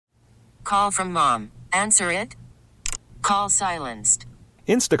Call from mom. Answer it. Call silenced.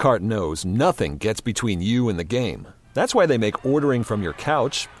 Instacart knows nothing gets between you and the game. That's why they make ordering from your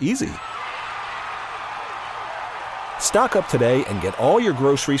couch easy. Stock up today and get all your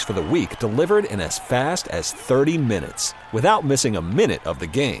groceries for the week delivered in as fast as 30 minutes without missing a minute of the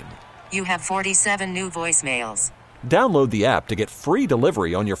game. You have 47 new voicemails. Download the app to get free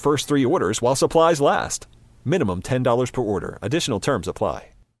delivery on your first 3 orders while supplies last. Minimum $10 per order. Additional terms apply.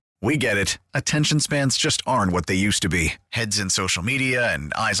 We get it. Attention spans just aren't what they used to be. Heads in social media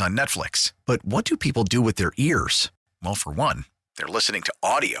and eyes on Netflix. But what do people do with their ears? Well, for one, they're listening to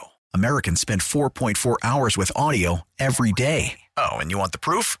audio. Americans spend 4.4 hours with audio every day. Oh, and you want the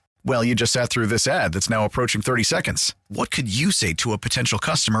proof? Well, you just sat through this ad that's now approaching 30 seconds. What could you say to a potential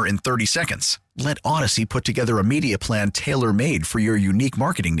customer in 30 seconds? Let Odyssey put together a media plan tailor-made for your unique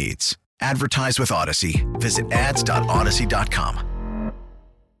marketing needs. Advertise with Odyssey. Visit ads.odyssey.com.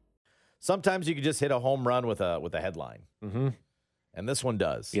 Sometimes you can just hit a home run with a headline. Mm-hmm. And this one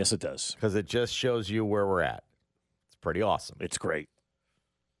does. Yes, it does. Because it just shows you where we're at. It's pretty awesome. It's great.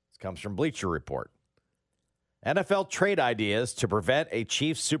 This comes from Bleacher Report. NFL trade ideas to prevent a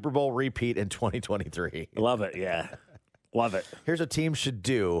Chiefs Super Bowl repeat in 2023. Love it, yeah. Love it. Here's what teams should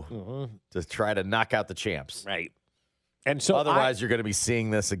do to try to knock out the champs. Right. And so otherwise, you're going to be seeing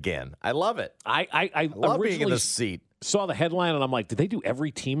this again. I love it. I love being in this seat. Saw the headline and I'm like, did they do every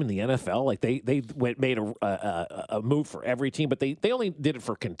team in the NFL? Like they made a move for every team, but they only did it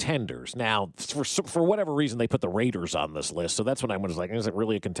for contenders. Now, for whatever reason, they put the Raiders on this list. So that's when I was like, is it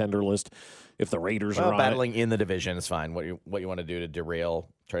really a contender list if the Raiders are on battling it? in the division is fine. What you want to do to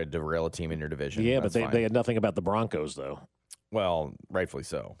try to derail a team in your division. Yeah, but they had nothing about the Broncos though. Well, rightfully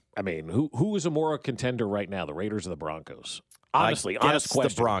so. I mean, who is a more a contender right now, the Raiders or the Broncos? Honestly, honest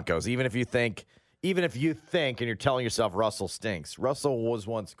question. The Broncos. Even if you think and you're telling yourself Russell stinks, Russell was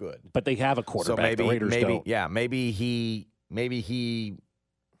once good, but they have a quarterback. So maybe, the Raiders don't. Yeah, maybe he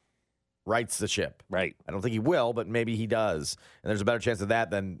rights the ship. Right. I don't think he will, but maybe he does. And there's a better chance of that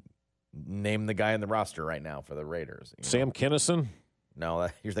than name the guy in the roster right now for the Raiders. Sam Kinison? No,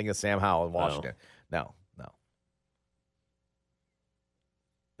 you're thinking of Sam Howell in Washington. No.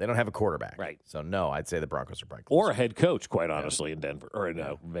 They don't have a quarterback. Right. So, no, I'd say the Broncos are probably closer. Or a head coach, quite honestly, in Denver or in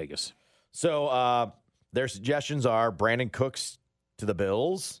Vegas. So, their suggestions are Brandon Cooks to the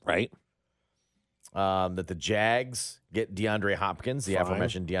Bills. Right. That the Jags get DeAndre Hopkins, the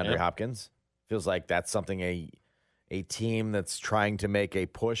aforementioned DeAndre Hopkins. Feels like that's something a team that's trying to make a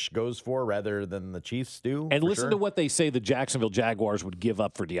push goes for rather than the Chiefs do. And listen to what they say the Jacksonville Jaguars would give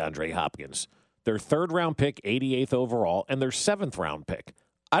up for DeAndre Hopkins. Their 3rd-round pick, 88th overall, and their 7th-round pick.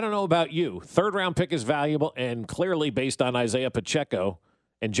 I don't know about you. 3rd-round pick is valuable, and clearly based on Isaiah Pacheco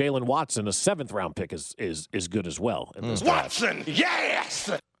and Jalen Watson, a 7th-round pick is good as well in this draft. Watson, yes!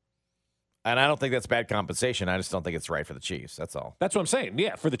 And I don't think that's bad compensation. I just don't think it's right for the Chiefs. That's all. That's what I'm saying.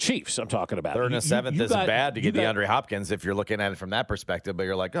 Yeah, for the Chiefs, I'm talking about. 3rd and 7th isn't bad to get DeAndre Hopkins if you're looking at it from that perspective. But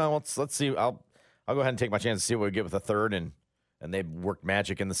you're like, oh, let's see. I'll go ahead and take my chance to see what we get with the 3rd, and they worked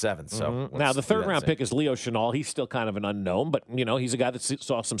magic in the 7th. So now the 3rd-round pick is Leo Chenal. He's still kind of an unknown, but he's a guy that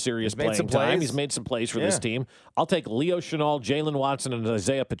saw some serious playing time. He's made some plays for this team. I'll take Leo Chenal, Jalen Watson, and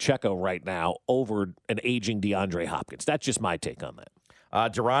Isaiah Pacheco right now over an aging DeAndre Hopkins. That's just my take on that.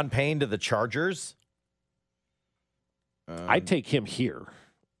 Deron Payne to the Chargers. I'd take him here.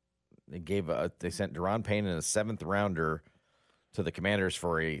 They sent Deron Payne and a 7th rounder to the Commanders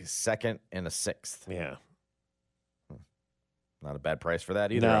for a 2nd and a 6th. Yeah. Not a bad price for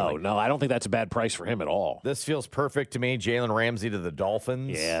that either. No, I don't think that's a bad price for him at all. This feels perfect to me. Jalen Ramsey to the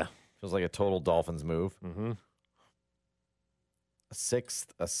Dolphins. Yeah. Feels like a total Dolphins move. Mm-hmm. A 6th,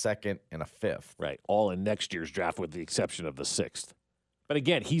 a 2nd, and a 5th. Right. All in next year's draft with the exception of the 6th. But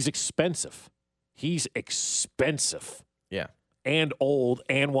again, he's expensive. Yeah. And old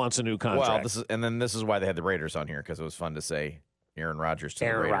and wants a new contract. Well, this is why they had the Raiders on here, because it was fun to say Aaron Rodgers to the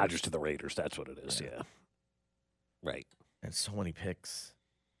Raiders. Aaron Rodgers to the Raiders. That's what it is, yeah. Right. And so many picks.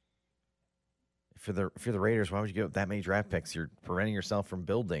 If you're the Raiders, why would you give up that many draft picks? You're preventing yourself from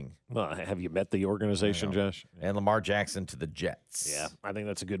building. Well, have you met the organization, Josh? And Lamar Jackson to the Jets. Yeah, I think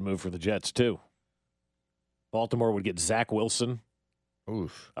that's a good move for the Jets, too. Baltimore would get Zach Wilson.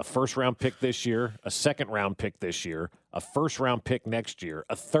 Oof. A 1st-round pick this year, a 2nd-round pick this year, a 1st-round pick next year,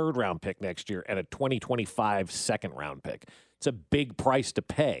 a 3rd-round pick next year, and a 2025 2nd-round pick. It's a big price to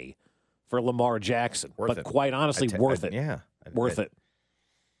pay for Lamar Jackson. Quite honestly, worth it. Yeah. Worth it.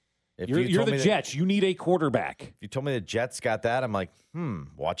 If you're the Jets. You need a quarterback. If you told me the Jets got that, I'm like,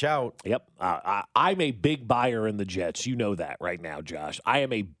 watch out. Yep. I'm a big buyer in the Jets. You know that right now, Josh. I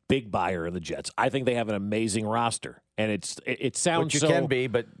am a big buyer in the Jets. I think they have an amazing roster, and it sounds Which you can be,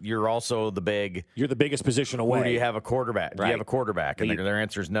 but you're also the big. You're the biggest position away. Who do you have a quarterback? Right. Do you have a quarterback? And their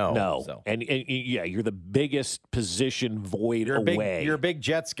answer is no. No. So. And yeah, you're the biggest position void away. You're a big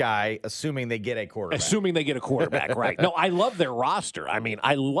Jets guy, assuming they get a quarterback. Assuming they get a quarterback, right? No, I love their roster. I mean,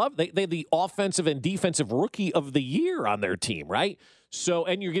 I love they have the offensive and defensive rookie of the year on their team, right? So,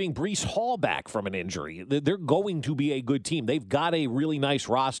 and you're getting Breece Hall back from an injury. They're going to be a good team. They've got a really nice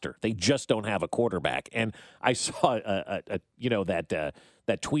roster. They just don't have a quarterback. And I saw that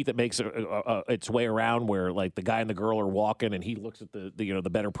tweet that makes its way around where like the guy and the girl are walking, and he looks at the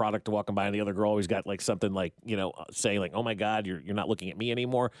better product walking by, and the other girl always got like something like saying like, "Oh my God, you're not looking at me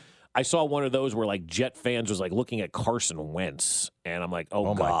anymore." I saw one of those where like Jet fans was like looking at Carson Wentz, and I'm like,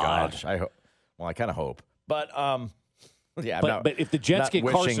 "Oh my God." gosh, I kind of hope, but yeah, but if the Jets get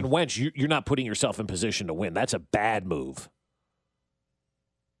Carson Wentz, you're not putting yourself in position to win. That's a bad move.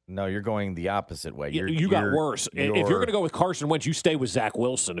 No, you're going the opposite way. You got worse. If you're going to go with Carson Wentz, you stay with Zach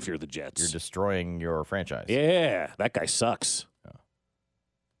Wilson if you're the Jets. You're destroying your franchise. Yeah, that guy sucks. Yeah.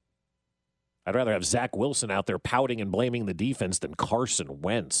 I'd rather have Zach Wilson out there pouting and blaming the defense than Carson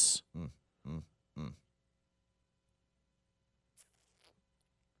Wentz.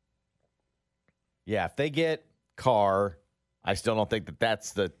 Yeah, if they get Carr, I still don't think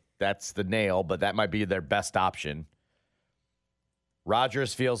that's the nail, but that might be their best option.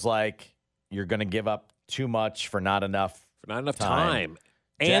 Rodgers feels like you're going to give up too much for not enough time.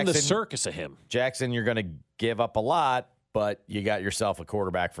 And the circus of him. Jackson, you're going to give up a lot, but you got yourself a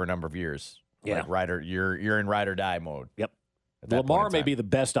quarterback for a number of years. Yeah, like you're in ride or die mode. Yep. Lamar may be the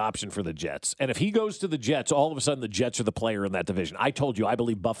best option for the Jets, and if he goes to the Jets, all of a sudden the Jets are the player in that division. I told you, I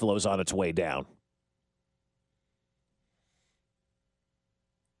believe Buffalo's on its way down.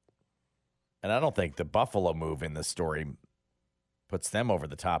 And I don't think the Buffalo move in this story puts them over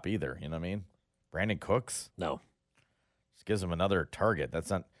the top either. You know what I mean? Brandon Cooks? No. Just gives them another target.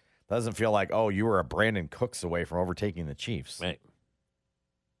 Doesn't feel like, oh, you were a Brandon Cooks away from overtaking the Chiefs. Right.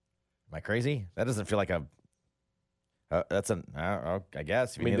 Am I crazy? That doesn't feel like I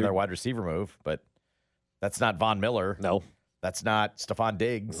guess. I mean, their wide receiver move, but that's not Von Miller. No. That's not Stephon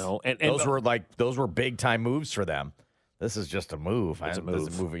Diggs. No. And those were big time moves for them. This is just a move. It's a move. It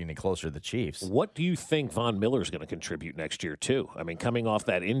doesn't move any closer to the Chiefs. What do you think Von Miller's going to contribute next year, too? I mean, coming off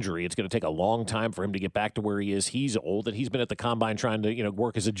that injury, it's going to take a long time for him to get back to where he is. He's old, and he's been at the Combine trying to,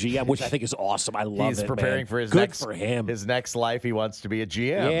 work as a GM, which I think is awesome. I love it, He's preparing for his next life. He wants to be a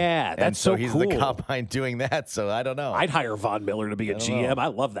GM. Yeah, that's so he's cool. He's the Combine doing that, so I don't know. I'd hire Von Miller to be a GM. I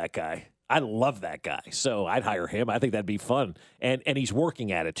love that guy. I love that guy. So I'd hire him. I think that'd be fun. And he's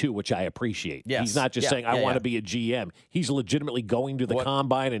working at it, too, which I appreciate. Yes. He's not just saying, I want to be a GM. He's legitimately going to the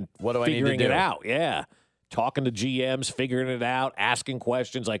Combine and figuring it out. Yeah. Talking to GMs, figuring it out, asking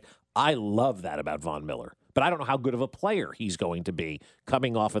questions. Like, I love that about Von Miller. But I don't know how good of a player he's going to be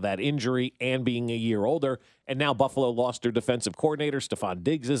coming off of that injury and being a year older. And now Buffalo lost their defensive coordinator. Stephon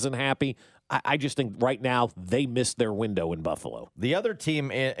Diggs isn't happy. I just think right now they missed their window in Buffalo. The other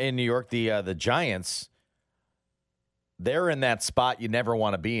team in New York, the Giants, they're in that spot you never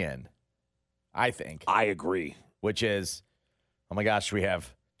want to be in, I think. I agree. Which is, oh my gosh, we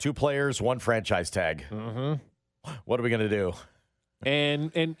have 2 players, 1 franchise tag. Mm-hmm. What are we going to do?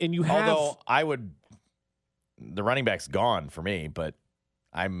 And you have... Although the running back's gone for me, but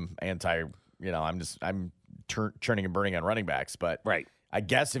I'm anti, I'm churning and burning on running backs. But right. I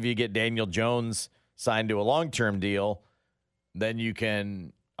guess if you get Daniel Jones signed to a long-term deal, then you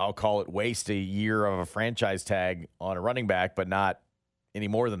can, I'll call it, waste a year of a franchise tag on a running back, but not any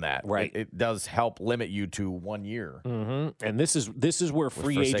more than that. Right. It does help limit you to 1 year. Mm-hmm. And this is where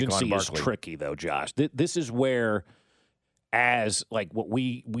free agency is tricky, though, Josh. This is where, as like what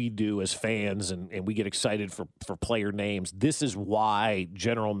we do as fans and we get excited for player names, this is why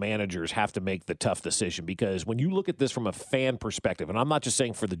general managers have to make the tough decision. Because when you look at this from a fan perspective, and I'm not just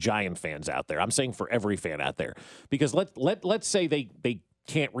saying for the Giant fans out there, I'm saying for every fan out there, because let's say they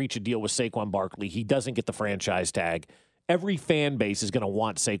can't reach a deal with Saquon Barkley, he doesn't get the franchise tag. Every fan base is going to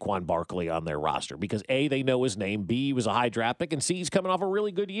want Saquon Barkley on their roster because A, they know his name, B, he was a high draft pick, and C, he's coming off a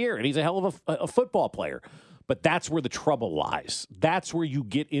really good year, and he's a hell of a football player. But that's where the trouble lies. That's where you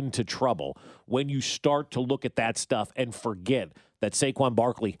get into trouble when you start to look at that stuff and forget that Saquon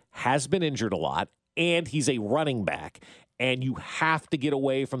Barkley has been injured a lot, and he's a running back. And you have to get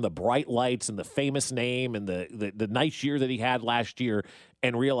away from the bright lights and the famous name and the nice year that he had last year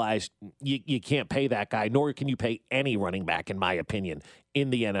and realize you can't pay that guy, nor can you pay any running back, in my opinion, in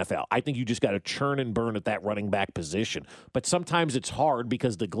the NFL. I think you just got to churn and burn at that running back position. But sometimes it's hard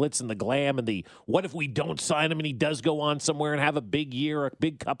because the glitz and the glam and the what if we don't sign him and he does go on somewhere and have a big year, a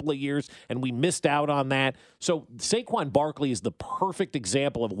big couple of years, and we missed out on that. So Saquon Barkley is the perfect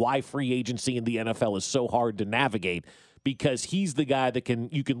example of why free agency in the NFL is so hard to navigate, because he's the guy that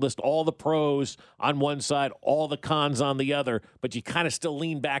you can list all the pros on one side, all the cons on the other, but you kind of still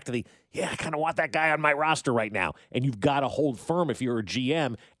lean back to I kind of want that guy on my roster right now. And you've got to hold firm if you're a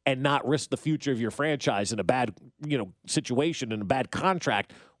GM and not risk the future of your franchise in a bad, situation and a bad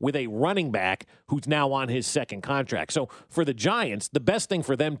contract with a running back who's now on his second contract. So for the Giants, the best thing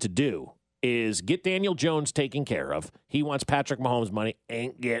for them to do is get Daniel Jones taken care of. He wants Patrick Mahomes' money,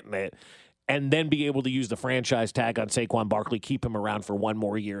 ain't getting it. And then be able to use the franchise tag on Saquon Barkley, keep him around for one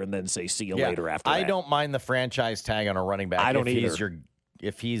more year, and then say see you later after that. I don't mind the franchise tag on a running back. I don't either.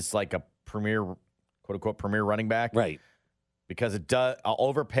 If he's like a premier, quote unquote, premier running back, right? Because I'll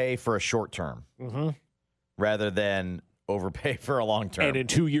overpay for a short term rather than overpay for a long term. And in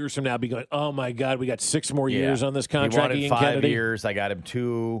 2 years from now, be going, oh my God, we got 6 more years on this contract. He wanted 5 years. I got him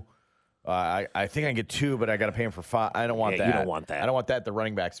 2. I think I can get 2, but I got to pay him for 5. I don't want that. You don't want that. I don't want that at the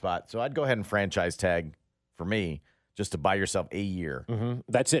running back spot. So I'd go ahead and franchise tag for me just to buy yourself a year.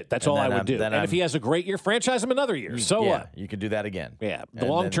 That's it. That's all I would do. And if he has a great year, franchise him another year. So what? You can do that again. Yeah. The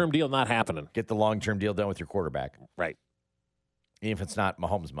long-term deal not happening. Get the long-term deal done with your quarterback. Right. Even if it's not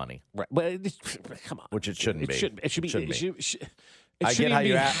Mahomes' money. Right. But come on. Which it shouldn't be. It should be. It I shouldn't be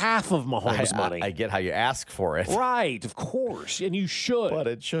half of Mahomes' money. I get how you ask for it. Right, of course, and you should. But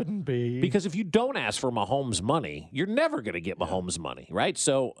it shouldn't be. Because if you don't ask for Mahomes' money, you're never going to get Mahomes' money, right?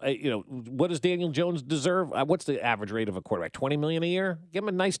 So, what does Daniel Jones deserve? What's the average rate of a quarterback? $20 million a year? Give him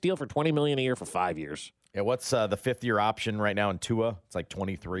a nice deal for $20 million a year for 5 years. Yeah, what's the fifth-year option right now in Tua? It's like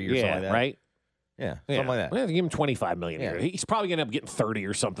 23 or something like that. Right? Yeah, something like that. Well, give him $25 million a year. He's probably going to end up getting 30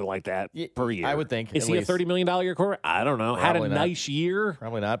 or something like that per year. I would think. Is he a $30 million a year quarterback? I don't know. Probably Had a nice year.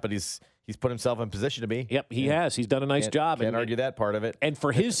 Probably not, but he's put himself in position to be. Yep, he has. He's done a nice job. Can't argue that part of it. And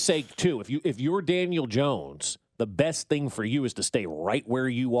for his sake, too, if you're Daniel Jones, the best thing for you is to stay right where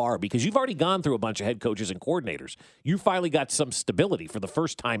you are, because you've already gone through a bunch of head coaches and coordinators. You finally got some stability for the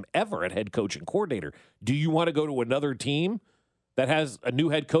first time ever at head coach and coordinator. Do you want to go to another team that has a new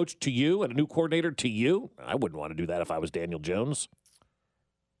head coach to you and a new coordinator to you? I wouldn't want to do that if I was Daniel Jones.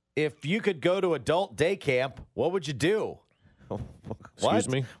 If you could go to adult day camp, what would you do? Excuse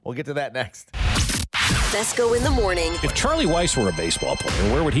me? We'll get to that next. Fesco in the morning. If Charlie Weiss were a baseball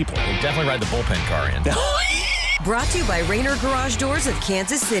player, where would he play? He'd definitely ride the bullpen car in. Brought to you by Rainer Garage Doors of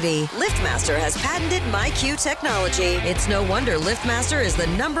Kansas City. LiftMaster has patented MyQ technology. It's no wonder LiftMaster is the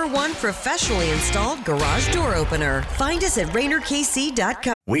 #1 professionally installed garage door opener. Find us at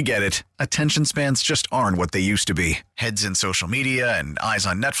RainerKC.com. We get it. Attention spans just aren't what they used to be. Heads in social media and eyes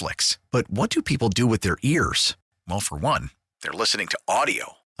on Netflix. But what do people do with their ears? Well, for one, they're listening to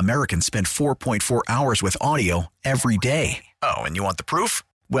audio. Americans spend 4.4 hours with audio every day. Oh, and you want the proof?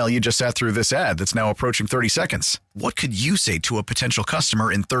 Well, you just sat through this ad that's now approaching 30 seconds. What could you say to a potential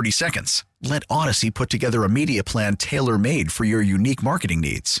customer in 30 seconds? Let Odyssey put together a media plan tailor-made for your unique marketing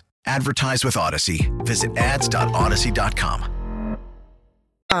needs. Advertise with Odyssey. Visit ads.odyssey.com.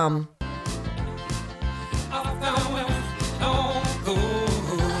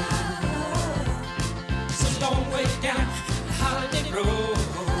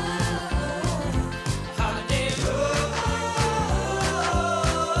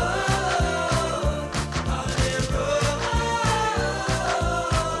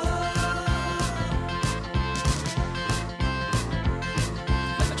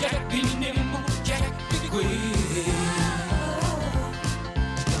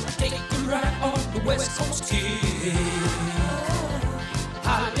 West Coast kick.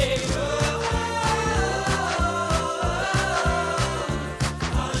 Holiday road.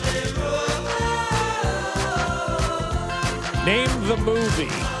 Holiday road. Name the movie.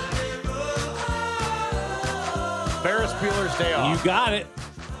 Ferris Bueller's Day Off. You got it.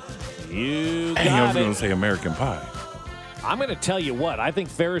 You got I was it. going to say American Pie. I'm going to tell you what. I think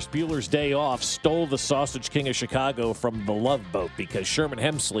Ferris Bueller's Day Off stole the Sausage King of Chicago from The Love Boat, because Sherman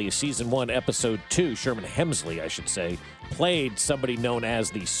Hemsley, Season 1, Episode 2, Sherman Hemsley, I should say, played somebody known as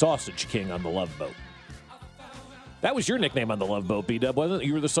the Sausage King on The Love Boat. That was your nickname on The Love Boat, B-Dub, wasn't it?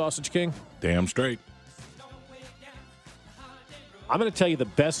 You were the Sausage King? Damn straight. I'm going to tell you the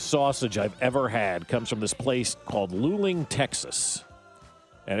best sausage I've ever had comes from this place called Luling, Texas.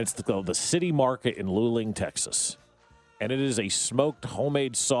 And it's called the City Market in Luling, Texas. And it is a smoked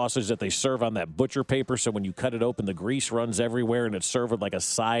homemade sausage that they serve on that butcher paper. So when you cut it open, the grease runs everywhere, and it's served with like a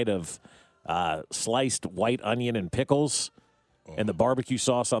side of sliced white onion and pickles and the barbecue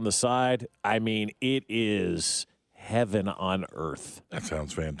sauce on the side. I mean, it is heaven on earth. That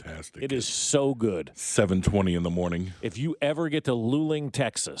sounds fantastic. It is so good. 7:20 in the morning. If you ever get to Luling,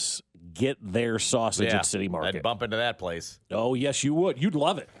 Texas, get their sausage at City Market. I'd bump into that place. Oh, yes, you would. You'd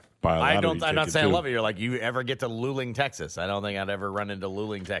love it. I'm not saying I love it. You're like, you ever get to Luling, Texas? I don't think I'd ever run into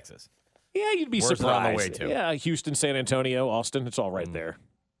Luling, Texas. Yeah, you'd be Where's it on the way surprised. to? Yeah, Houston, San Antonio, Austin. It's all right there.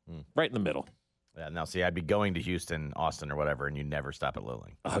 Right in the middle. Yeah, now, see, I'd be going to Houston, Austin, or whatever, and you never stop at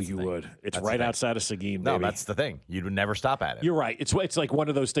Luling. Oh, you would. It's That's right the thing. outside of Seguin, No, baby. that's the thing. You would never stop at it. You're right. It's like one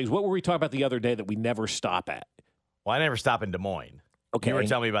of those things. What were we talking about the other day that we never stop at? Well, I never stop in Des Moines. Okay. You were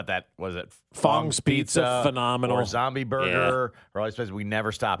telling me about that. Was it Fong's Pizza, phenomenal. Or Zombie Burger, or all these places. We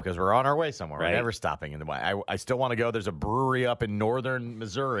never stop because we're on our way somewhere. Right. We're never stopping in Des Moines. I still want to go. There's a brewery up in northern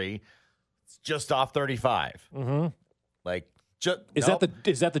Missouri. It's just off 35. Mm-hmm. Like, Is that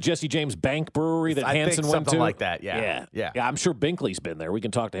the Jesse James Bank Brewery that I think Hanson went something to? like that, yeah. Yeah. I'm sure Binkley's been there. We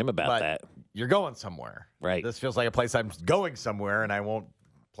can talk to him about But that. you're going somewhere. Right. This feels like a place I'm going somewhere, and I won't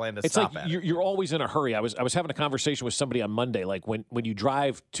plan to It's stop like at it. you're always in a hurry. I was having a conversation with somebody on Monday. Like when you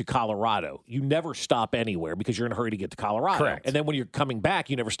drive to Colorado, you never stop anywhere because you're in a hurry to get to Colorado. Correct. And then when you're coming back,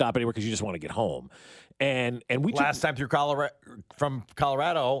 you never stop anywhere because you just want to get home. And we Last time through from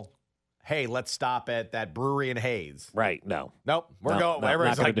Colorado, hey, let's stop at that brewery in Hayes. Right. No. Nope. We're No, going. no,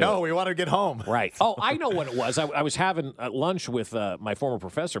 Everyone's not gonna like, do no, it. we want to get home. Right. Oh, I know what it was. I was having lunch with my former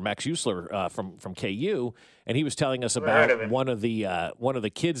professor, Max Usler, from KU, and he was telling us about one of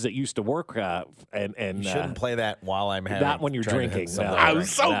the kids that used to work and You shouldn't play that while I'm having. not when you're trying to hit drinking. something. No, I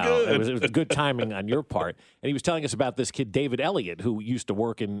was so good. It was good timing on your part. And he was telling us about this kid, David Elliott, who used to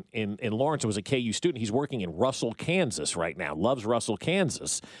work in Lawrence and was a KU student. He's working in Russell, Kansas right now. Loves Russell,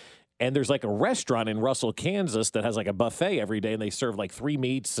 Kansas. And there's like a restaurant in Russell, Kansas that has like a buffet every day, and they serve like 3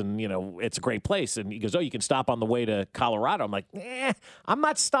 meats, and, it's a great place. And he goes, oh, you can stop on the way to Colorado. I'm like, I'm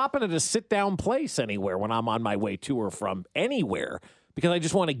not stopping at a sit-down place anywhere when I'm on my way to or from anywhere because I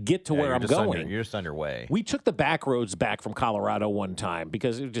just want to get to where you're I'm just going. You're just on your way. We took the back roads back from Colorado one time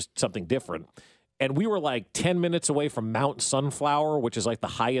because it was just something different. And we were like 10 minutes away from Mount Sunflower, which is like the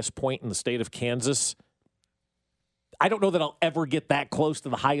highest point in the state of Kansas. I don't know that I'll ever get that close to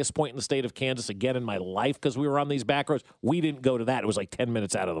the highest point in the state of Kansas again in my life because we were on these back roads. We didn't go to that. It was like 10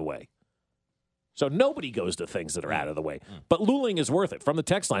 minutes out of the way. So nobody goes to things that are out of the way. But Luling is worth it. From the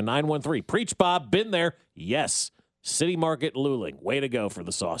text line, 913. Preach, Bob. Been there. Yes. City Market, Luling. Way to go for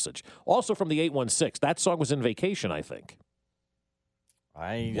the sausage. Also from the 816. That song was in Vacation, I think. What?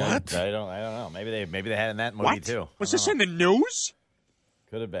 I don't know. Maybe they had it in that movie too. Was this in the news?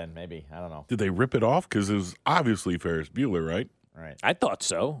 Could have been. Maybe. I don't know. Did they rip it off? Because it was obviously Ferris Bueller, right? Right. I thought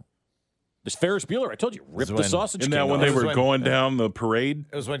so. This Ferris Bueller, I told you, ripped the when- sausage Isn't king that when off. they were when- going down the parade?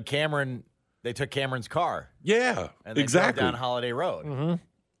 It was when they took Cameron's car. Yeah, And they exactly. drove down Holiday Road.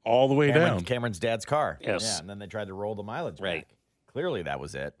 All the way down. Cameron's dad's car. Yes. Yeah, and then they tried to roll the mileage Right. back. Clearly that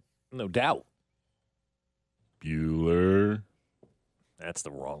was it. No doubt. Bueller. That's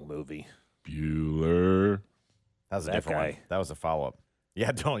the wrong movie. Bueller. That was a That different guy. one. That was a follow-up.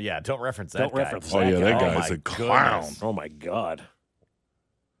 Yeah, don't reference that Don't guy. reference Oh, that yeah, guy. that Oh, guy's my a clown. goodness. Oh, my God. I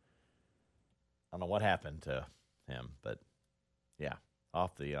don't know what happened to him, but yeah,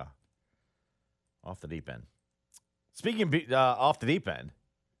 off the deep end. Speaking of, off the deep end,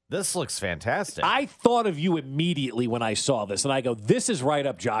 this looks fantastic. I thought of you immediately when I saw this, and I go, this is right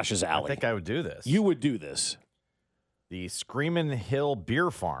up Josh's I alley. think I would do this. You would do this. The Screamin' Hill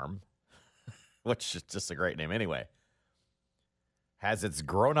Beer Farm, which is just a great name anyway, has its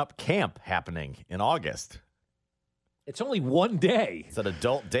grown-up camp happening in August. It's only one day. It's an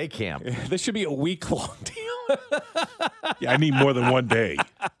adult day camp. This should be a week-long deal. Yeah, I need more than one day.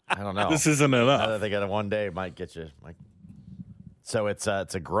 I don't know. This isn't I enough. think at one day might get you. So it's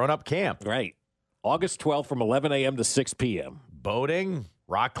a grown-up camp. Right. August 12th from 11 a.m. to 6 p.m. Boating,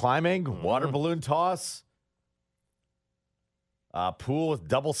 rock climbing, water balloon toss, pool with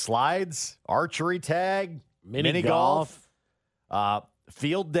double slides, archery tag, mini golf,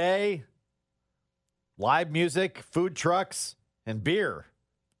 field day, live music, food trucks, and beer.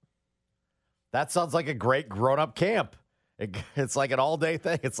 That sounds like a great grown-up camp. It's like an all-day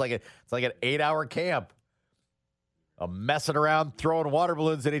thing. It's like an 8-hour camp. Messing around, throwing water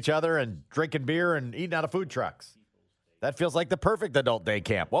balloons at each other, and drinking beer and eating out of food trucks. That feels like the perfect adult day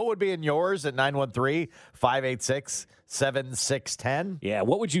camp. What would be in yours at 913-586-7610? Yeah,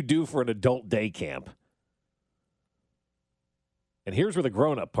 what would you do for an adult day camp? And here's where the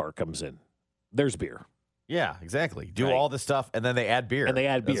grown-up part comes in. There's beer. Yeah, exactly. Do Right. all this stuff, and then they add beer. And they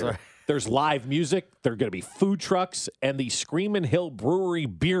add That's beer. right. There's live music. There are going to be food trucks, and the Screamin' Hill Brewery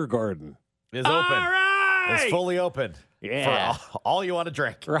Beer Garden It's open. All right! It's fully open. Yeah. For all you want to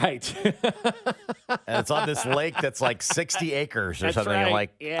drink. Right. And it's on this lake that's like 60 acres or That's something. right. You're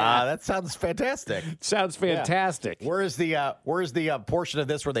like, Yeah. that sounds fantastic. Sounds fantastic. Where is the portion of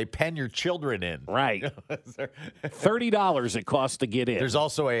this where they pen your children in? Right. $30 it costs to get in. There's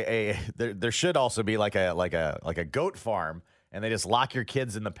also there should also be like a goat farm, and they just lock your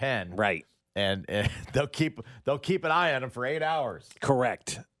kids in the pen. Right. And they'll keep an eye on them for 8 hours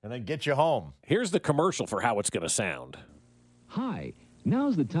Correct. and then get you home. Here's the commercial for how it's going to sound. Hi,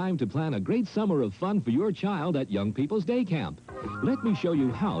 now's the time to plan a great summer of fun for your child at Young People's Day Camp. Let me show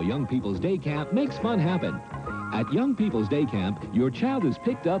you how Young People's Day Camp makes fun happen. At Young People's Day Camp, your child is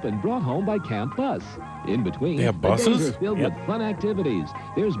picked up and brought home by Camp Bus. In between, They have the days buses? are filled Yep. with fun activities.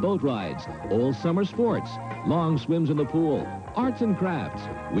 There's boat rides, all summer sports, long swims in the pool, arts and crafts,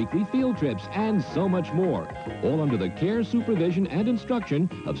 weekly field trips, and so much more. All under the care, supervision, and instruction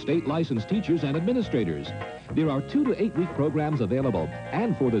of state licensed teachers and administrators. There are 2 to 8 week programs available,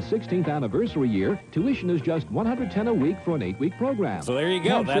 and for the 16th anniversary year, tuition is just $110 a week for an 8-week program. So there you go.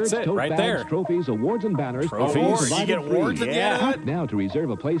 Camp That's shirts, it, tote right bags, there. Trophies, awards, and banners. Trophies. all Awards. You provided get awards free. at the end of Contact now to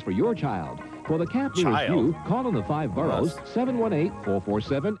reserve a place for your child. For the camp nearest Child. you, call in the 5 boroughs,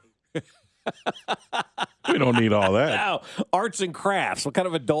 718-447. We don't need all that. Now, arts and crafts. What kind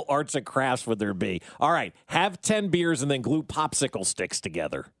of adult arts and crafts would there be? All right, have 10 beers and then glue popsicle sticks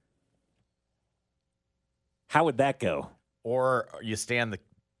together. How would that go? Or you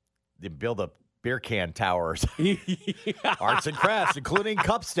build a beer can towers. Arts and crafts, including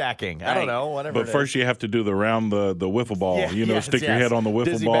cup stacking. I don't know, whatever. But first, you have to do the wiffle ball. Yeah, stick your yes. head on the wiffle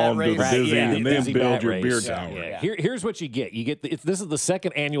Dizzy ball bat and do the race. dizzy, yeah, and then dizzy build bat your race. beer Yeah, tower. yeah. Here's what you get. This is the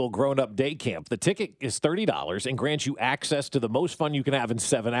second annual Grown Up Day Camp. The ticket is $30 and grants you access to the most fun you can have in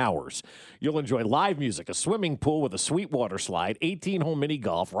 7 hours. You'll enjoy live music, a swimming pool with a sweetwater slide, 18-hole mini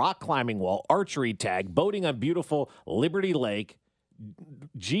golf, rock climbing wall, archery tag, boating on beautiful Liberty Lake,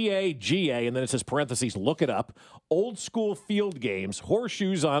 GA, and then it says parentheses, look it up, old school field games,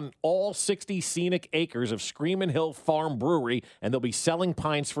 horseshoes on all 60 scenic acres of Screamin' Hill Farm Brewery, and they'll be selling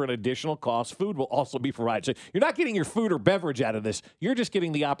pints for an additional cost. Food will also be provided. So you're not getting your food or beverage out of this. You're just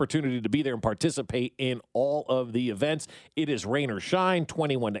getting the opportunity to be there and participate in all of the events. It is rain or shine,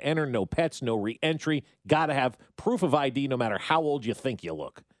 21 to enter, no pets, no re-entry. Got to have proof of ID no matter how old you think you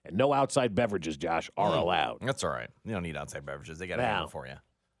look. And no outside beverages, Josh, are allowed. That's all right. You don't need outside beverages. They got to No. handle for you.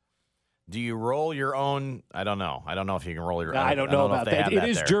 Do you roll your own? I don't know. I don't know if you can roll your own. I don't know about if they that. have It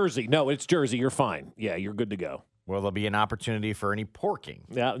is there. Jersey. No, it's Jersey. You're fine. Yeah, you're good to go. Will there be an opportunity for any porking?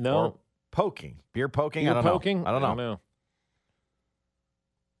 Yeah, no. Or poking? Beer poking? You're I don't poking? know. I don't know.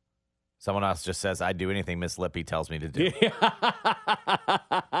 Someone else just says, I do anything Miss Lippy tells me to do.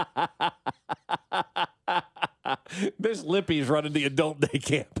 Miss Lippy's running the adult day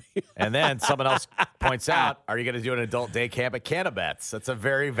camp. And then someone else points out, are you going to do an adult day camp at Cannabets? That's a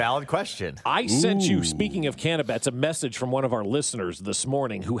very valid question. I sent you, speaking of Cannabets, a message from one of our listeners this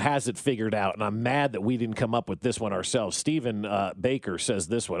morning who has it figured out, and I'm mad that we didn't come up with this one ourselves. Stephen Baker says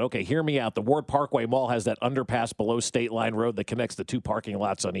this one. Okay, hear me out. The Ward Parkway Mall has that underpass below State Line Road that connects the 2 parking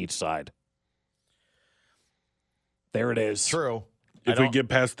lots on each side. There it is. True. If we get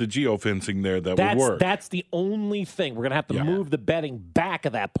past the geofencing there, that would work. That's the only thing. We're going to have to move the bedding back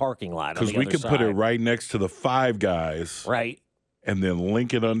of that parking lot. Because we could put it right next to the Five Guys. Right. And then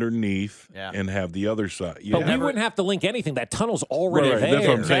link it underneath and have the other side. Yeah. But we wouldn't have to link anything. That tunnel's already there. That's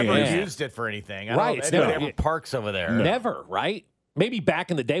what I'm saying. Never used it for anything. Right. It's never parks over there. Never, right? Maybe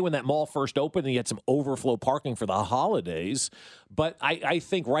back in the day when that mall first opened and you had some overflow parking for the holidays. But I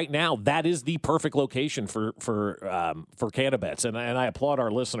think right now that is the perfect location for Cannabets. And I applaud our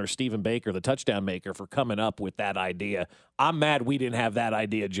listener, Stephen Baker, the touchdown maker, for coming up with that idea. I'm mad we didn't have that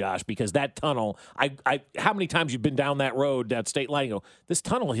idea, Josh, because that tunnel, how many times you've been down that road, that state line, you go, this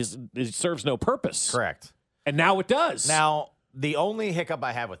tunnel serves no purpose. Correct. And now it does. Now, the only hiccup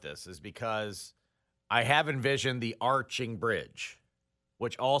I have with this is because I have envisioned the arching bridge,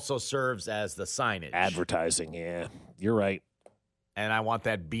 which also serves as the signage. Advertising, yeah. You're right. And I want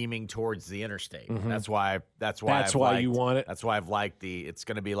that beaming towards the interstate. Mhm. That's why you want it. That's why I've liked it's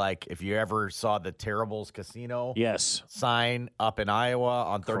going to be like if you ever saw the Terribles Casino sign up in Iowa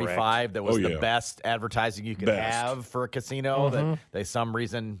on 35 Correct. that was the yeah. best advertising you could have for a casino that they some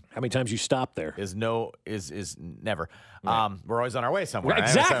reason how many times you stop there is never. Right. We're always on our way somewhere. Right,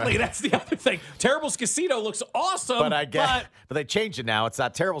 exactly. That's the other thing. Terribles Casino looks awesome, but they changed it now. It's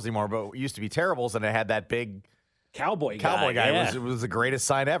not Terribles anymore, but it used to be Terribles, and it had that big Cowboy guy yeah. was the greatest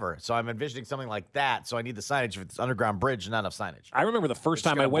sign ever. So I'm envisioning something like that. So I need the signage. If it's underground bridge, not enough signage. I remember the first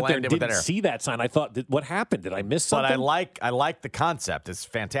time I went there and didn't see that sign. I thought, what happened? Did I miss something? But I like the concept. It's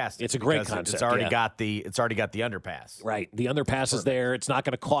fantastic. It's a great concept. It's already got the underpass. Right. The underpass is there. It's not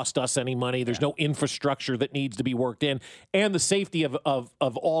going to cost us any money. There's no infrastructure that needs to be worked in. And the safety of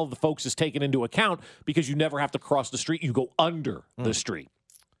all the folks is taken into account because you never have to cross the street. You go under the street.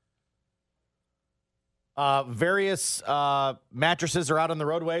 Various mattresses are out on the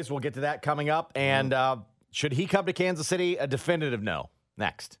roadways. We'll get to that coming up. And should he come to Kansas City? A definitive no.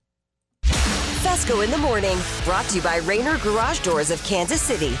 Next. Fesco in the Morning, brought to you by Rainer Garage Doors of Kansas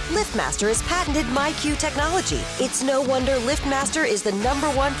City. LiftMaster has patented MyQ technology. It's no wonder LiftMaster is the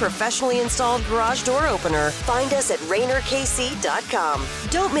 #1 professionally installed garage door opener. Find us at RainerKC.com.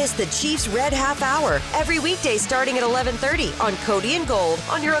 Don't miss the Chiefs Red Half Hour every weekday starting at 11:30 on Cody and Gold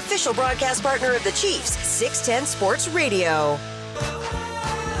on your official broadcast partner of the Chiefs, 610 Sports Radio.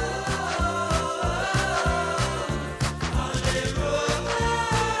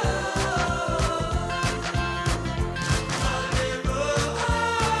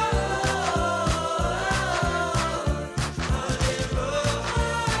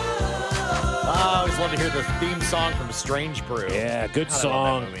 Love to hear the theme song from Strange Brew. Yeah, good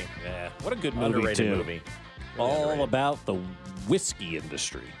song. Yeah, what a good movie, underrated too. Movie. All underrated. about the whiskey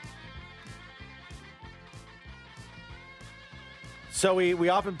industry. So we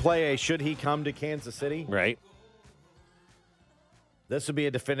often play a should he come to Kansas City? Right. This would be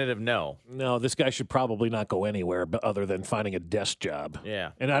a definitive no. No, this guy should probably not go anywhere other than finding a desk job.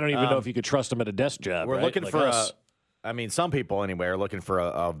 Yeah. And I don't even know if you could trust him at a desk job. We're right? looking Like for us. some people anyway are looking for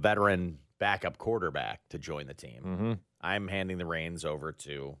a veteran backup quarterback to join the team. Mm-hmm. I'm handing the reins over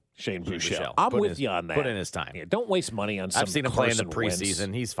to Shane Buechele. I'm with you on that. Put in his time. Yeah, don't waste money on some I've seen him play in the Carson preseason.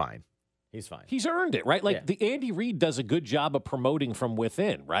 Wentz. He's fine. He's fine. He's earned it, right? Like the Andy Reid does a good job of promoting from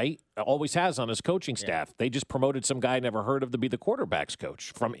within, right? Always has on his coaching staff. They just promoted some guy I never heard of to be the quarterback's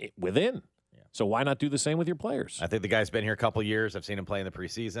coach from within. Yeah. So why not do the same with your players? I think the guy's been here a couple years. I've seen him play in the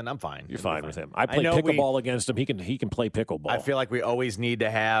preseason. I'm fine. You're fine with him. I play pickleball against him. He can play pickleball. I feel like we always need to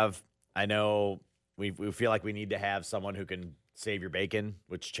have. I know we feel like we need to have someone who can save your bacon,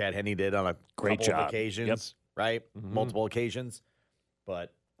 which Chad Henne did on a couple of occasions, right? Mm-hmm. Multiple occasions.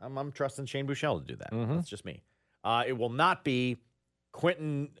 But I'm trusting Shane Buechele to do that. Mm-hmm. That's just me. It will not be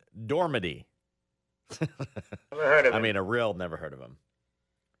Quentin Dormady. Never heard of him. Never heard of him.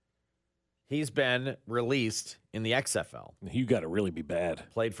 He's been released in the XFL. You got to really be bad.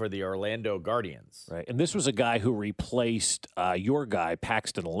 Played for the Orlando Guardians. Right. And this was a guy who replaced your guy,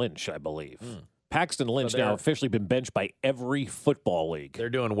 Paxton Lynch, I believe. Paxton Lynch now officially been benched by every football league. They're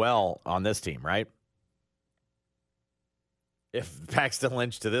doing well on this team, right? If Paxton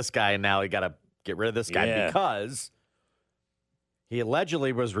Lynch to this guy, and now he got to get rid of this guy because he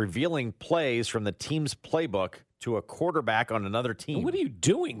allegedly was revealing plays from the team's playbook to a quarterback on another team. What are you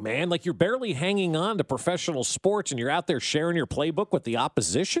doing, man? Like you're barely hanging on to professional sports and you're out there sharing your playbook with the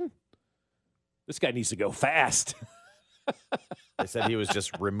opposition? This guy needs to go fast. They said he was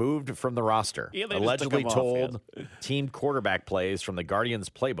just removed from the roster. Yeah, allegedly told team quarterback plays from the Guardians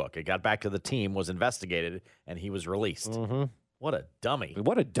playbook. It got back to the team, was investigated, and he was released. Mm-hmm. What a dummy.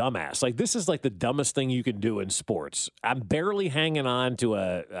 What a dumbass. Like, this is like the dumbest thing you can do in sports. I'm barely hanging on to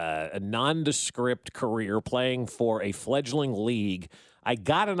a nondescript career playing for a fledgling league. I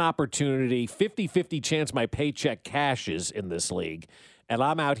got an opportunity, 50-50 chance my paycheck cashes in this league, and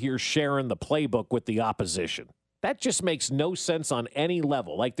I'm out here sharing the playbook with the opposition. That just makes no sense on any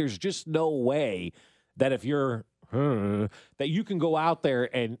level. Like, there's just no way that if you're that you can go out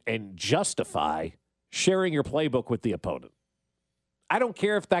there and justify sharing your playbook with the opponent. I don't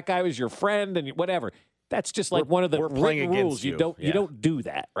care if that guy was your friend and whatever. That's just like one of the written rules. You don't do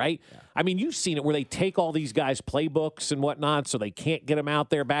that, right? Yeah. I mean, you've seen it where they take all these guys' playbooks and whatnot, so they can't get them out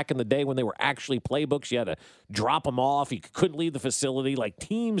there. Back in the day when they were actually playbooks, you had to drop them off. You couldn't leave the facility. Like,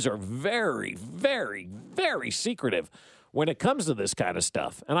 teams are very, very, very secretive when it comes to this kind of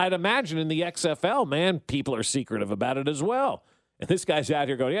stuff. And I'd imagine in the XFL, man, people are secretive about it as well. And this guy's out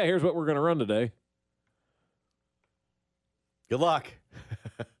here going, yeah, here's what we're going to run today. Good luck.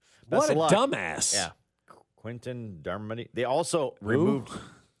 What a dumbass. Yeah. Quentin Darmody. They also removed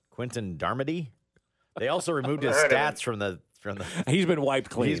Quentin Darmody. They also removed his stats from the. He's been wiped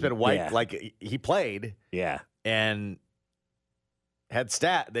clean. He's been wiped. Like, he played. Yeah. And had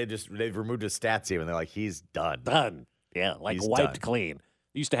they've removed his stats even. They're like, he's done. Done. Yeah. Like, he's wiped clean.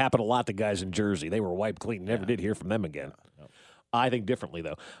 It used to happen a lot to guys in Jersey. They were wiped clean. Never did hear from them again. No. I think differently,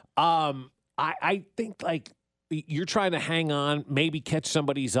 though. I think, like, you're trying to hang on, maybe catch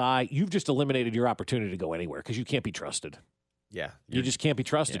somebody's eye. You've just eliminated your opportunity to go anywhere because you can't be trusted. Yeah. You just can't be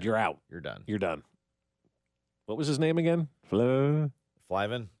trusted. yeah. You're out. You're done. You're done. What was his name again? Flyven?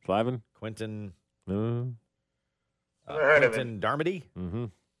 Quentin? Quentin Darmody? Mm-hmm.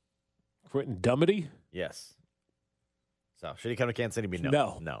 Quentin Dumity? Yes. So, should he come to Kansas City?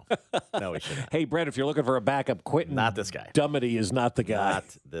 No. No, he shouldn't. Hey, Brett, if you're looking for a backup, Quentin Not this guy. Dumity is not the guy. Not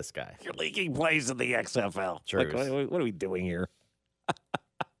this guy. You're leaking plays in the XFL. True. Like, what are we doing here?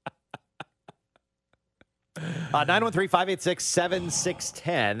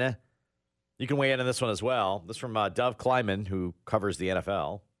 913-586-7610. You can weigh in on this one as well. This from Dov Kleiman, who covers the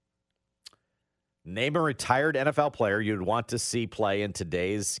NFL. Name a retired NFL player you'd want to see play in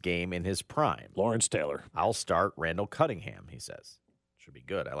today's game in his prime. Lawrence Taylor. I'll start Randall Cunningham, he says. Should be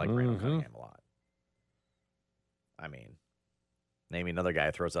good. I like Randall Cunningham a lot. I mean, name another guy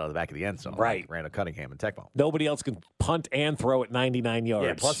who throws it out of the back of the end zone. Right. Like Randall Cunningham and Tecmo. Nobody else can punt and throw at 99 yards.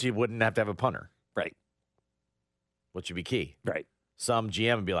 Yeah, plus you wouldn't have to have a punter. Right. Which would be key. Right. Some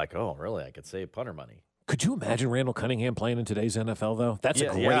GM would be like, oh, really? I could save punter money. Could you imagine Randall Cunningham playing in today's NFL, though? That's a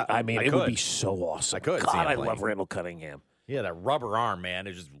great, I would be so awesome. I could. God, I playing. love Randall Cunningham. Yeah, that rubber arm, man.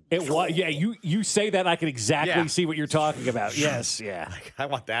 It was, yeah, you say that, I can exactly see what you're talking about. Yes, yeah. I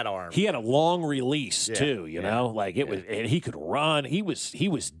want that arm. He had a long release, too, you know? Like, it Yeah. was, and he could run. He was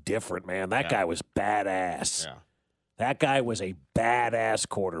different, man. That guy was badass. Yeah. That guy was a badass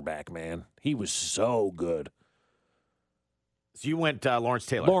quarterback, man. He was so good. So you went Lawrence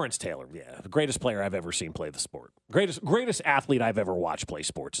Taylor. Lawrence Taylor, yeah. The greatest player I've ever seen play the sport. Greatest athlete I've ever watched play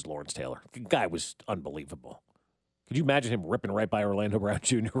sports is Lawrence Taylor. The guy was unbelievable. Could you imagine him ripping right by Orlando Brown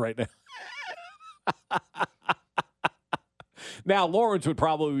Jr. right now? Now, Lawrence would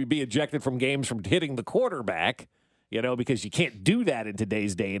probably be ejected from games from hitting the quarterback, you know, because you can't do that in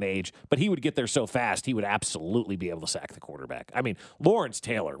today's day and age. But he would get there so fast, he would absolutely be able to sack the quarterback. I mean, Lawrence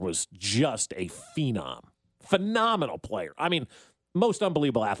Taylor was just a phenom. Phenomenal player. I mean, most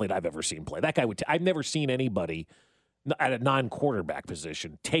unbelievable athlete I've ever seen play. That guy I've never seen anybody at a non-quarterback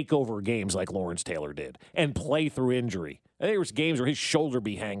position take over games like Lawrence Taylor did and play through injury. There was games where his shoulder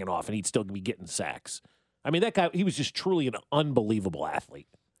be hanging off and he'd still be getting sacks. I mean, that guy, he was just truly an unbelievable athlete.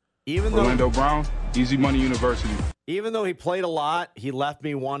 Orlando Brown, Easy Money University. Even though he played a lot, he left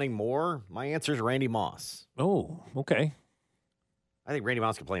me wanting more. My answer is Randy Moss. Oh, okay. I think Randy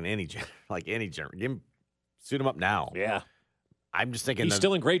Moss can play in any suit him up now. Yeah. I'm just thinking he's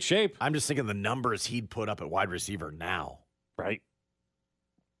still in great shape. I'm just thinking the numbers he'd put up at wide receiver now. Right.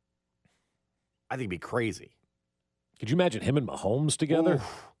 I think it'd be crazy. Could you imagine him and Mahomes together?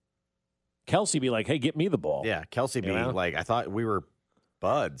 Oof. Kelsey be like, hey, get me the ball. Yeah, Kelsey be like, I thought we were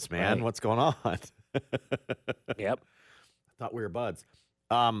buds, man. Right. What's going on? Yep. I thought we were buds.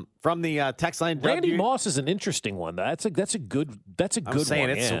 From the text line, Randy Moss is an interesting one. That's a good one.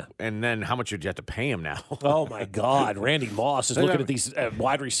 Yeah. And then how much would you have to pay him now? Oh my God, Randy Moss is looking at these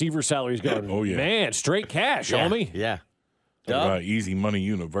wide receiver salaries, going, "Oh yeah, man, straight cash, homie." Yeah. Easy Money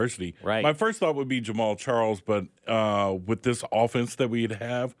University. Right. My first thought would be Jamal Charles, but with this offense that we'd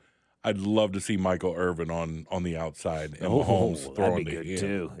have, I'd love to see Michael Irvin on the outside and Mahomes throwing that'd be to good him.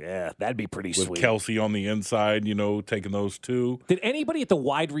 too. Yeah, that'd be pretty With sweet. Kelsey on the inside, taking those two. Did anybody at the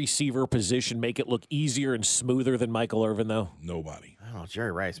wide receiver position make it look easier and smoother than Michael Irvin, though? Nobody. I don't know.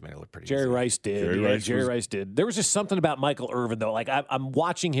 Jerry Rice made it look pretty Jerry easy. Rice did. Jerry Rice did. There was just something about Michael Irvin, though. Like, I'm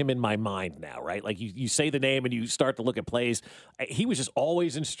watching him in my mind now, right? Like, you say the name and you start to look at plays. He was just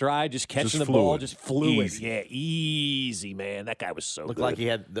always in stride, just catching the ball, just fluid. Easy. Yeah, easy, man. That guy was so Looked good. like he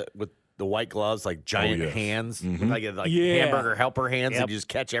had with the white gloves, like giant hands, Mm-hmm. like hamburger helper hands that you just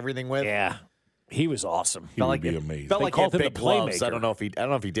catch everything with. Yeah, he was awesome. He would be amazing. Felt They like he had called him big the gloves. playmaker. I don't know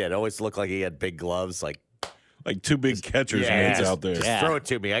if he did. It always looked like he had big gloves, like two big catcher's hands out there. Just throw it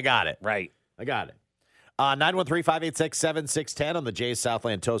to me. I got it. Right. I got it. 913-586-7610 on the Jay's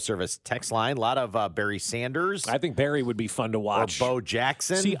Southland Tow Service text line. A lot of Barry Sanders. I think Barry would be fun to watch. Or Bo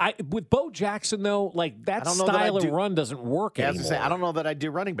Jackson. See, with Bo Jackson, though, like that style of run doesn't work I was anymore. gonna say, I don't know that I'd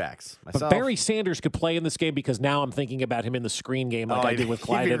do running backs myself. But Barry Sanders could play in this game because now I'm thinking about him in the screen game like I did with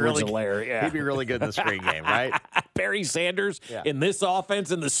Clyde Edwards-Helaire. Yeah. He'd be really good in the screen game, right? Barry Sanders in this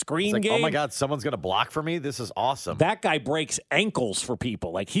offense in the screen game. Oh, my God, someone's going to block for me? This is awesome. That guy breaks ankles for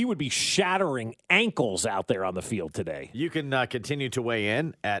people. Like, he would be shattering ankles out there on the field today. You can continue to weigh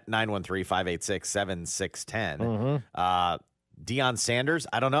in at 913-586-7610. Mm-hmm. Deion Sanders,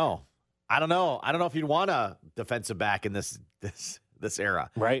 I don't know. I don't know if you'd want a defensive back in this this era.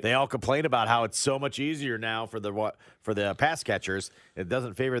 Right. They all complain about how it's so much easier now for the pass catchers. It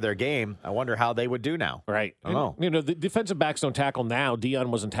doesn't favor their game. I wonder how they would do now. Right. I don't know. You know, the defensive backs don't tackle now. Deion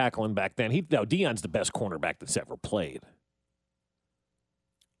wasn't tackling back then. Deion's the best cornerback that's ever played.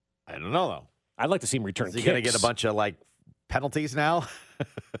 I don't know, though. I'd like to see him return Is he kicks. going to get a bunch of, penalties now?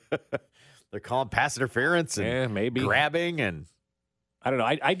 They're calling pass interference and maybe grabbing and I don't know.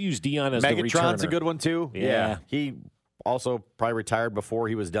 I'd use Deion as the returner. Megatron's a good one too. Yeah. He also probably retired before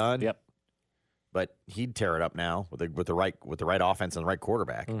he was done. Yep. But he'd tear it up now with the right offense and the right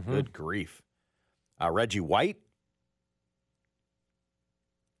quarterback. Mm-hmm. Good grief. Reggie White.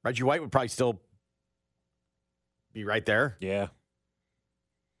 Reggie White would probably still be right there. Yeah.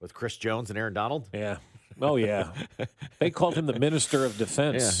 With Chris Jones and Aaron Donald. Yeah. Oh yeah. They called him the Minister of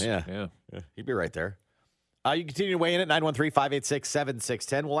Defense. Yeah. He'd be right there. You continue to weigh in at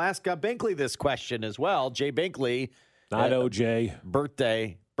 913-586-7610. We'll ask Binkley this question as well. Jay Binkley. Not OJ.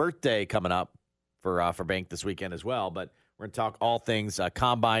 Birthday coming up for Bink this weekend as well. But we're going to talk all things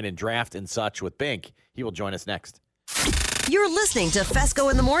combine and draft and such with Bink. He will join us next. You're listening to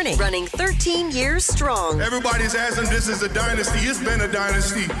Fesco in the Morning, running 13 years strong. Everybody's asking this is a dynasty. It's been a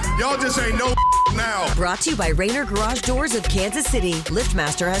dynasty. Y'all just ain't no now. Brought to you by Rainer Garage Doors of Kansas City.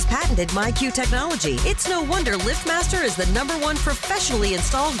 LiftMaster has patented MyQ technology. It's no wonder LiftMaster is the #1 professionally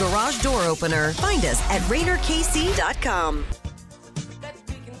installed garage door opener. Find us at RainerKC.com.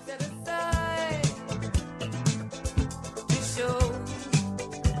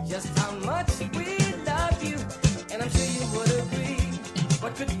 Just how much we love you, and I'm sure you would agree.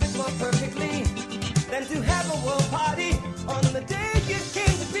 What could fit more perfectly than to have a world party on the day you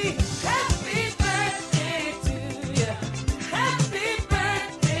came to be? Happy birthday to you. Happy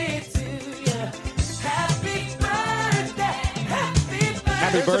birthday to you. Happy birthday.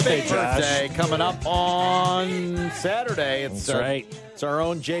 Happy birthday, Josh. Birthday coming up on Saturday. That's right. It's our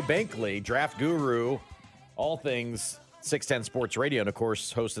own Jay Binkley, draft guru, all things 610 Sports Radio, and of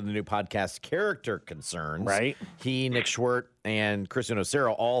course, hosted the new podcast, Character Concerns. Right. He, Nick Schwerdt, and Christian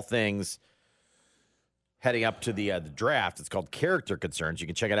Ocero, all things heading up to the draft. It's called Character Concerns. You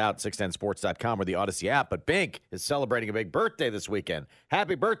can check it out at 610sports.com or the Odyssey app. But Bink is celebrating a big birthday this weekend.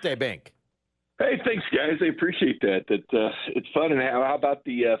 Happy birthday, Bink. Hey, thanks, guys. I appreciate that. It's fun. And how about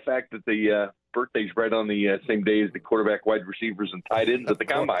the fact that the birthday's right on the same day as the quarterback, wide receivers, and tight ends at the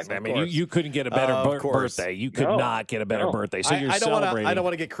combine? I mean, you couldn't get a better birthday. You could not get a better birthday. So you're celebrating. I don't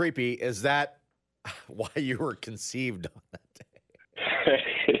want to get creepy. Is that why you were conceived on that day?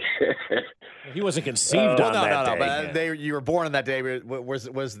 He wasn't conceived on that day. But you were born on that day. Was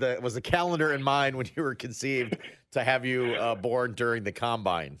the calendar in mind when you were conceived to have you born during the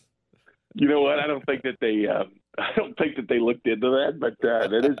combine? You know what? I don't think that they looked into that, but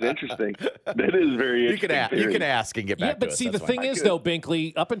that is interesting. That is very interesting. You can ask and get back to us. Yeah, but see, the thing is, though,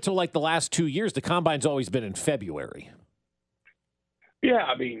 Binkley, up until the last 2 years, the combine's always been in February. Yeah,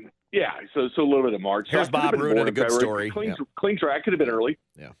 I mean, yeah. So a little bit of March. Here's Bob ruining a good story. Clean track. Could have been early.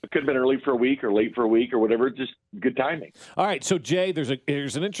 Yeah. It could have been early for a week or late for a week or whatever. Just good timing. All right. So, Jay, there's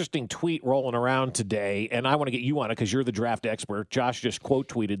an interesting tweet rolling around today, and I want to get you on it because you're the draft expert. Josh just quote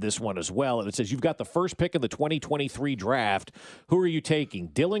tweeted this one as well, and it says, you've got the first pick of the 2023 draft. Who are you taking?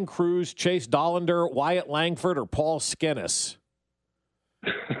 Dylan Cruz, Chase Dollander, Wyatt Langford, or Paul Skenes?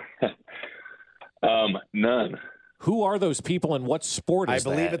 None. Who are those people and what sport is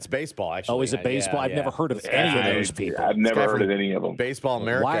that? I believe it's baseball, actually. Oh, is it baseball? I've never heard of any of those people. I've never heard of any of them. Baseball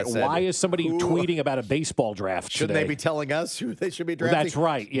America Why is somebody tweeting about a baseball draft Shouldn't today? they be telling us who they should be drafting? That's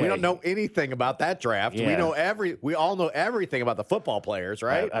right. Yeah. We don't know anything about that draft. Yeah. We all know everything about the football players,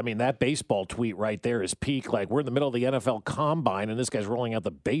 right? I mean, that baseball tweet right there is peak. Like, we're in the middle of the NFL Combine, and this guy's rolling out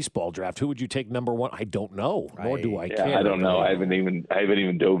the baseball draft. Who would you take #1? I don't know, nor do I care. I don't know. I haven't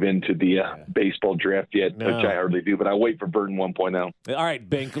even dove into the baseball draft yet, which I hardly do. But I wait for Burton 1.0. All right,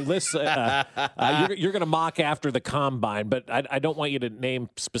 Bink, listen, you're going to mock after the Combine, but I don't want you to name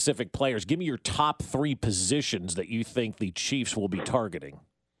specific players. Give me your top 3 positions that you think the Chiefs will be targeting.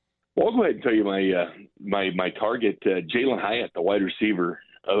 Well, I'll go ahead and tell you my target, Jalen Hyatt, the wide receiver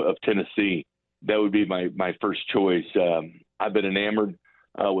of Tennessee. That would be my first choice. I've been enamored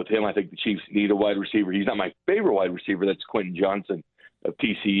with him. I think the Chiefs need a wide receiver. He's not my favorite wide receiver. That's Quentin Johnson of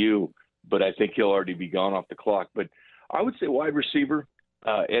TCU, but I think he'll already be gone off the clock. But I would say wide receiver,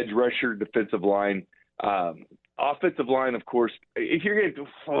 edge rusher, defensive line. Offensive line, of course, if you're going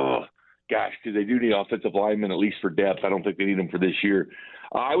to because they do need offensive linemen, at least for depth. I don't think they need them for this year.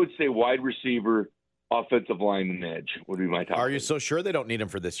 I would say wide receiver, offensive line, and edge would be my top. Are you so sure they don't need them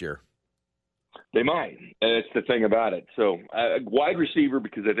for this year? They might. That's the thing about it. So wide receiver,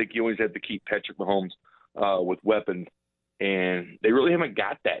 because I think you always have to keep Patrick Mahomes with weapons. and they really haven't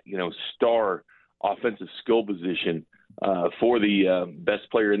got that, star offensive skill position for the best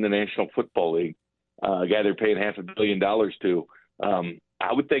player in the National Football League, a guy they're paying $500 million to.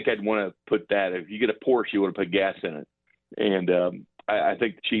 I would think I'd want to put that. If you get a Porsche, you want to put gas in it. And I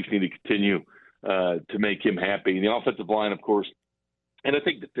think the Chiefs need to continue to make him happy. And the offensive line, of course, and I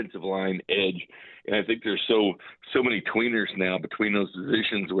think defensive line, edge, and I think there's so many tweeners now between those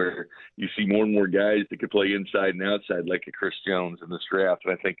positions where you see more and more guys that could play inside and outside, like a Chris Jones in this draft.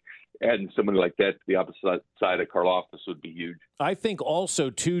 And I think adding somebody like that to the opposite side of Karlaftis would be huge. I think also,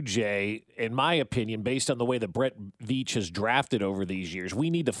 too, Jay, in my opinion, based on the way that Brett Veach has drafted over these years,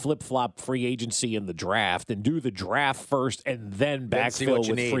 we need to flip-flop free agency in the draft and do the draft first and then backfill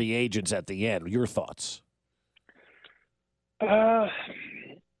with free agents at the end. Your thoughts?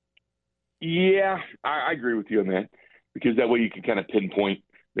 Yeah, I agree with you on that, because that way you can kind of pinpoint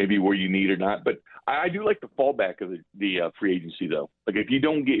maybe where you need or not. But I do like the fallback of the free agency, though. Like, if you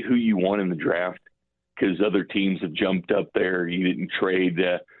don't get who you want in the draft because other teams have jumped up there, you didn't trade,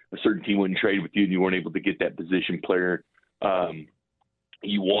 a certain team wouldn't trade with you and you weren't able to get that position player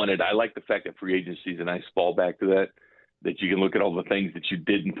you wanted. I like the fact that free agency is a nice fallback to that you can look at all the things that you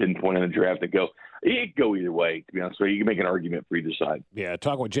didn't pinpoint in the draft and go, it could go either way, to be honest with you. You can make an argument for either side. Yeah,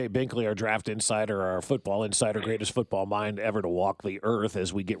 talking with Jay Binkley, our draft insider, our football insider, greatest football mind ever to walk the earth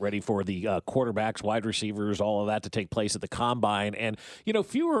as we get ready for the quarterbacks, wide receivers, all of that to take place at the Combine. And,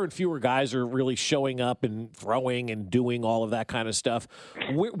 fewer and fewer guys are really showing up and throwing and doing all of that kind of stuff.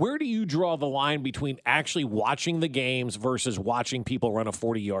 Where do you draw the line between actually watching the games versus watching people run a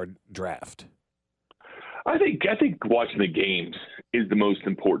 40-yard draft? I think watching the games is the most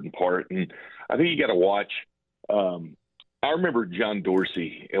important part, and I think you got to watch. I remember John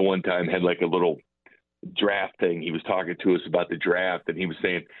Dorsey at one time had like a little draft thing. He was talking to us about the draft, and he was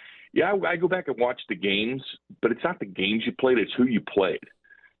saying, "Yeah, I go back and watch the games, but it's not the games you played; it's who you played.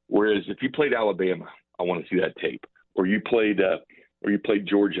 Whereas if you played Alabama, I want to see that tape, or you played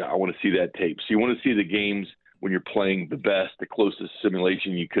Georgia, I want to see that tape. So you want to see the games when you're playing the best, the closest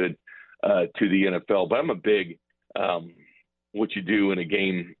simulation you could." To the NFL. But I'm a big what you do in a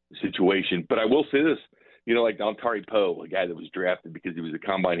game situation. But I will say this, like Dontari Poe, a guy that was drafted because he was a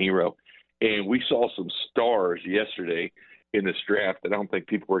Combine hero. And we saw some stars yesterday in this draft that I don't think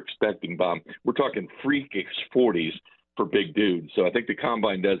people were expecting, Bob. We're talking freakish 40s for big dudes. So I think the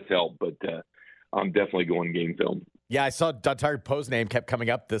Combine does help, but I'm definitely going game film. Yeah, I saw Dontari Poe's name kept coming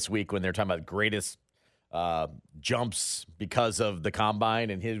up this week when they were talking about greatest jumps because of the Combine,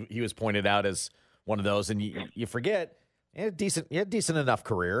 and he was pointed out as one of those. And you forget, he had a decent enough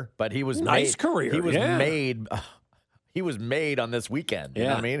career, but he was nice career. He was made. He was made on this weekend. You know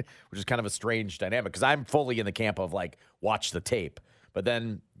what I mean? Which is kind of a strange dynamic, because I'm fully in the camp of like watch the tape, but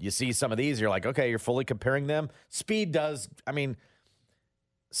then you see some of these, you're like, okay, you're fully comparing them. Speed does. I mean,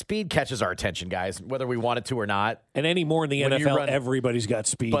 speed catches our attention, guys, whether we want it to or not. And anymore in the NFL, everybody's got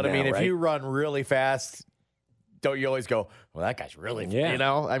speed. But now, I mean, if right? you run really fast, don't you always go, well, that guy's really,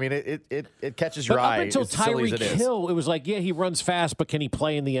 I mean, it catches your eye. Up until Tyreek Hill, it was like, yeah, he runs fast, but can he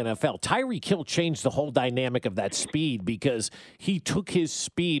play in the NFL? Tyreek Hill changed the whole dynamic of that speed, because he took his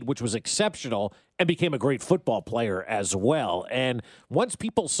speed, which was exceptional, and became a great football player as well. And once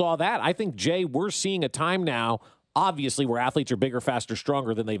people saw that, I think, Jay, we're seeing a time now, obviously, where athletes are bigger, faster,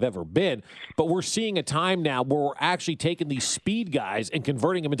 stronger than they've ever been. But we're seeing a time now where we're actually taking these speed guys and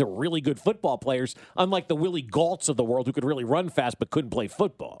converting them into really good football players, unlike the Willie Gaults of the world who could really run fast but couldn't play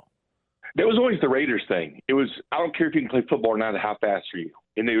football. That was always the Raiders thing. It was, I don't care if you can play football or not, how fast are you?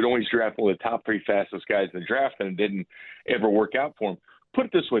 And they would always draft one of the top 3 fastest guys in the draft, and it didn't ever work out for them. Put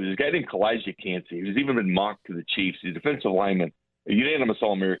it this way, there's a guy named Kalijah Kancey. He's even been mocked to the Chiefs. He's a defensive lineman, a unanimous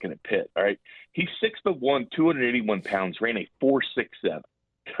All-American at Pitt, all right? He's 6'1", 281 pounds, ran a 4.67.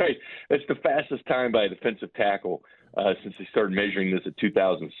 Right? That's the fastest time by a defensive tackle since they started measuring this in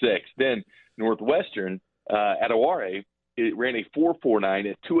 2006. Then Northwestern, Adewale, it ran a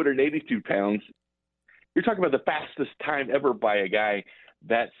 4.49 at 282 pounds. You're talking about the fastest time ever by a guy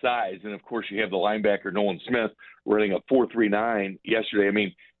that size. And, of course, you have the linebacker Nolan Smith running a 4.39 yesterday. I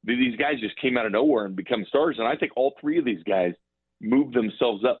mean, these guys just came out of nowhere and become stars. And I think all 3 of these guys moved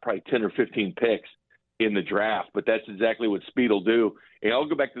themselves up probably 10 or 15 picks in the draft. But that's exactly what speed will do. And I'll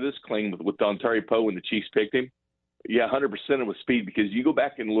go back to this claim with Dontari Poe when the Chiefs picked him. Yeah, 100% it was speed, because you go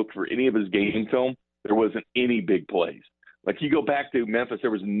back and look for any of his game film, there wasn't any big plays. Like, you go back to Memphis, there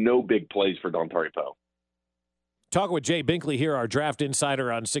was no big plays for Dontari Poe. Talking with Jay Binkley here, our draft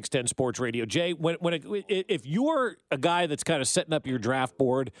insider on 610 Sports Radio. Jay, if you're a guy that's kind of setting up your draft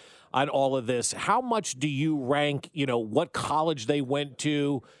board on all of this, how much do you rank, what college they went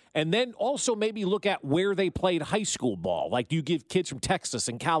to, and then also maybe look at where they played high school ball? Like, do you give kids from Texas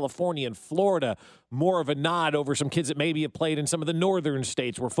and California and Florida more of a nod over some kids that maybe have played in some of the northern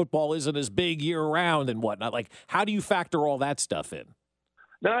states where football isn't as big year-round and whatnot? Like, how do you factor all that stuff in?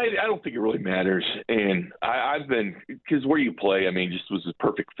 No, I don't think it really matters. And I've been – because where you play, just was a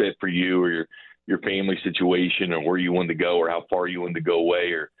perfect fit for you or your family situation or where you wanted to go or how far you wanted to go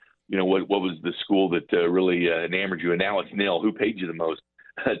away or, what was the school that really enamored you. And now it's nil. Who paid you the most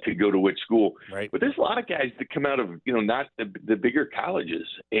to go to which school? Right. But there's a lot of guys that come out of, not the bigger colleges.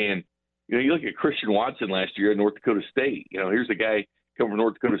 And, you look at Christian Watson last year at North Dakota State. Here's a guy coming from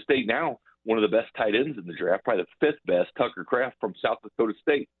North Dakota State now. One of the best tight ends in the draft, probably the fifth best, Tucker Kraft from South Dakota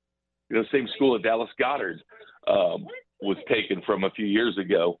State. Same school that Dallas Goedert was taken from a few years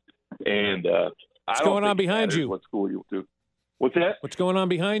ago. And what's going on behind you? What school you went to? What's that? What's going on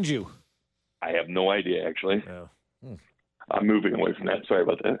behind you? I have no idea, actually. Oh. I'm moving away from that. Sorry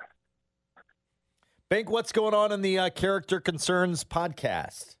about that. Bink, what's going on in the Character Concerns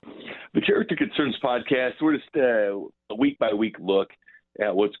podcast? The Character Concerns podcast, we're just a week-by-week look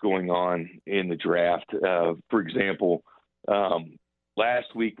at what's going on in the draft. For example,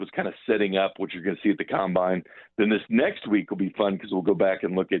 last week was kind of setting up what you're going to see at the Combine. Then this next week will be fun because we'll go back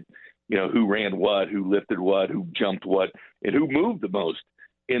and look at, who ran what, who lifted what, who jumped what, and who moved the most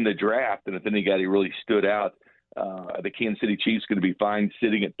in the draft. And if anybody really stood out, are the Kansas City Chiefs going to be fine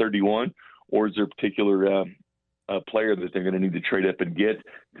sitting at 31, or is there a particular player that they're going to need to trade up and get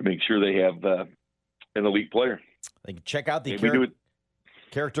to make sure they have an elite player? Check out the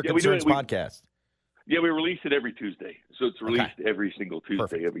Character Yeah, Concerns podcast. Yeah, we release it every Tuesday. So it's released every single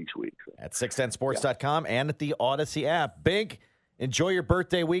Tuesday of each week. So. At 610sports.com and at the Odyssey app. Bink, enjoy your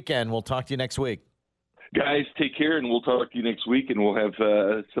birthday weekend. We'll talk to you next week. Guys, take care, and we'll talk to you next week, and we'll have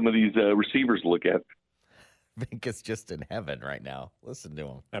some of these receivers to look at. Bink is just in heaven right now. Listen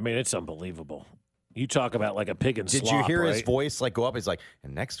to him. It's unbelievable. You talk about like a pig and slop, Did you hear right? his voice go up? He's like,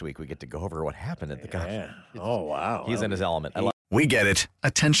 and next week we get to go over what happened at the Combine. Oh, wow. He's in his element. We get it.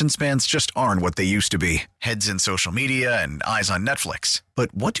 Attention spans just aren't what they used to be. Heads in social media and eyes on Netflix.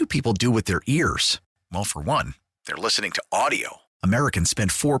 But what do people do with their ears? Well, for one, they're listening to audio. Americans spend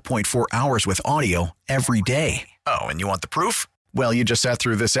 4.4 hours with audio every day. Oh, and you want the proof? Well, you just sat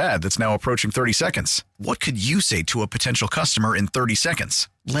through this ad that's now approaching 30 seconds. What could you say to a potential customer in 30 seconds?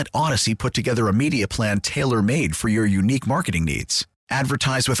 Let Odyssey put together a media plan tailor-made for your unique marketing needs.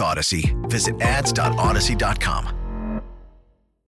 Advertise with Odyssey. Visit ads.odyssey.com.